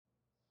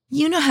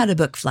You know how to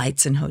book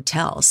flights and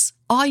hotels.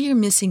 All you're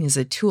missing is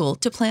a tool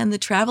to plan the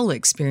travel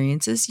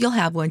experiences you'll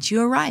have once you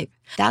arrive.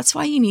 That's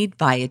why you need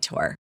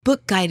Viator.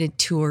 Book guided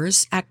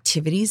tours,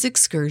 activities,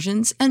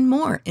 excursions, and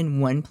more in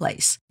one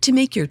place to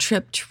make your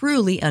trip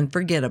truly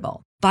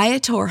unforgettable.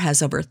 Viator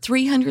has over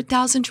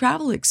 300,000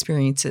 travel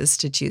experiences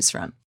to choose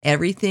from.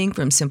 Everything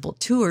from simple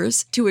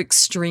tours to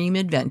extreme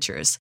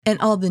adventures and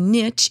all the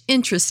niche,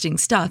 interesting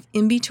stuff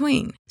in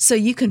between. So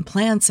you can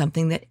plan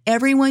something that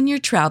everyone you're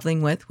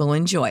traveling with will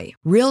enjoy.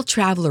 Real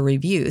traveler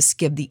reviews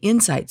give the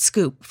inside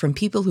scoop from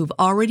people who've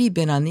already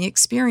been on the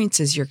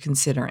experiences you're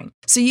considering.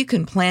 So you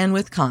can plan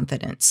with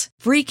confidence.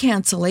 Free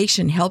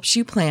cancellation helps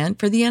you plan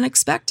for the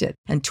unexpected.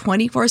 And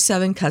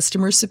 24/7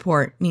 customer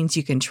support means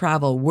you can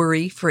travel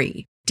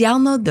worry-free.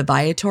 Download the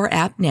Viator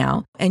app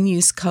now and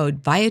use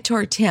code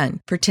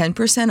Viator10 for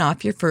 10%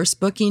 off your first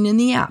booking in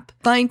the app.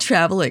 Find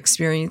travel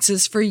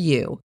experiences for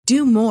you.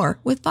 Do more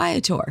with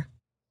Viator.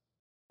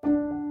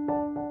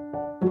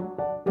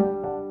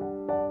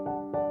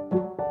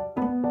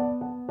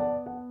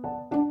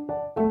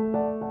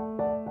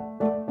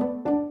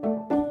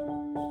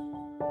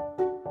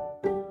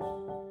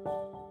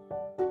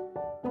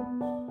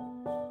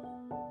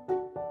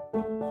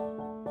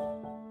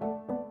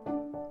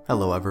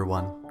 Hello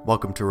everyone,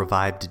 welcome to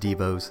Revived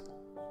Devos.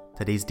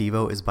 Today's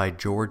Devo is by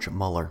George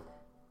Muller.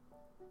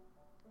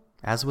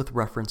 As with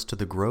reference to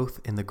the growth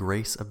in the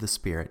grace of the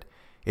Spirit,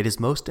 it is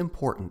most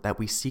important that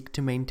we seek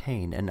to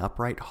maintain an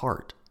upright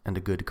heart and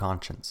a good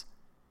conscience,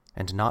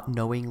 and not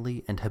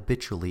knowingly and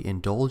habitually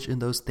indulge in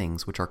those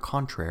things which are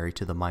contrary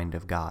to the mind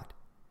of God.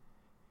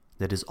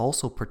 That is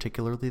also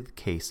particularly the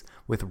case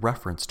with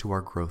reference to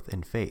our growth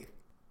in faith.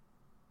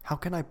 How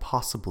can I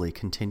possibly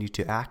continue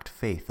to act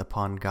faith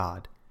upon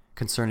God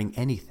concerning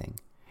anything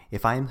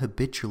if I am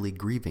habitually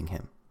grieving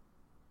him,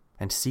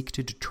 and seek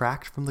to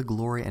detract from the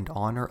glory and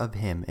honor of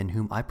him in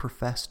whom I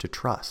profess to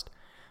trust,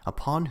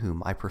 upon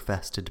whom I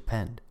profess to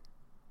depend?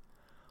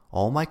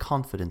 All my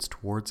confidence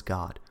towards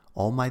God,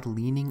 all my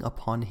leaning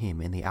upon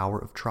him in the hour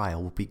of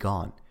trial will be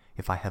gone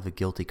if I have a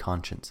guilty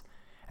conscience,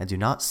 and do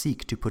not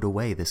seek to put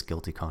away this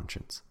guilty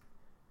conscience.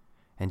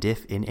 And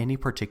if in any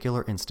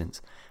particular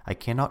instance I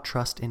cannot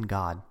trust in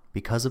God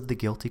because of the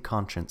guilty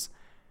conscience,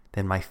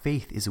 then my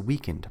faith is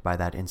weakened by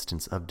that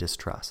instance of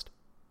distrust.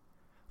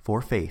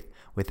 For faith,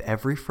 with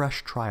every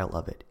fresh trial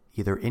of it,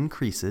 either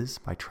increases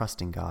by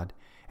trusting God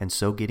and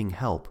so getting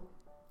help,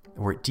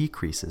 or it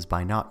decreases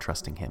by not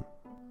trusting him.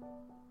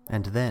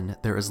 And then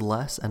there is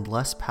less and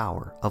less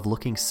power of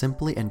looking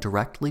simply and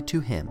directly to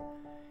him,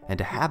 and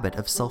a habit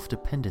of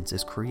self-dependence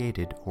is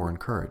created or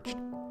encouraged.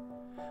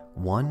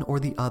 One or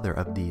the other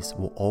of these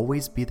will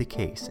always be the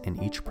case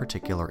in each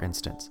particular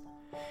instance.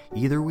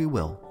 Either we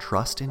will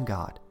trust in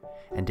God,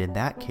 and in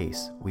that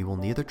case, we will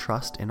neither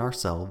trust in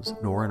ourselves,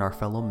 nor in our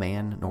fellow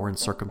man, nor in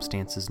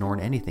circumstances, nor in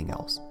anything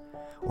else.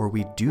 Or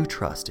we do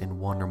trust in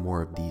one or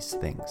more of these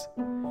things,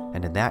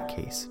 and in that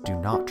case, do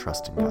not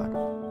trust in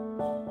God.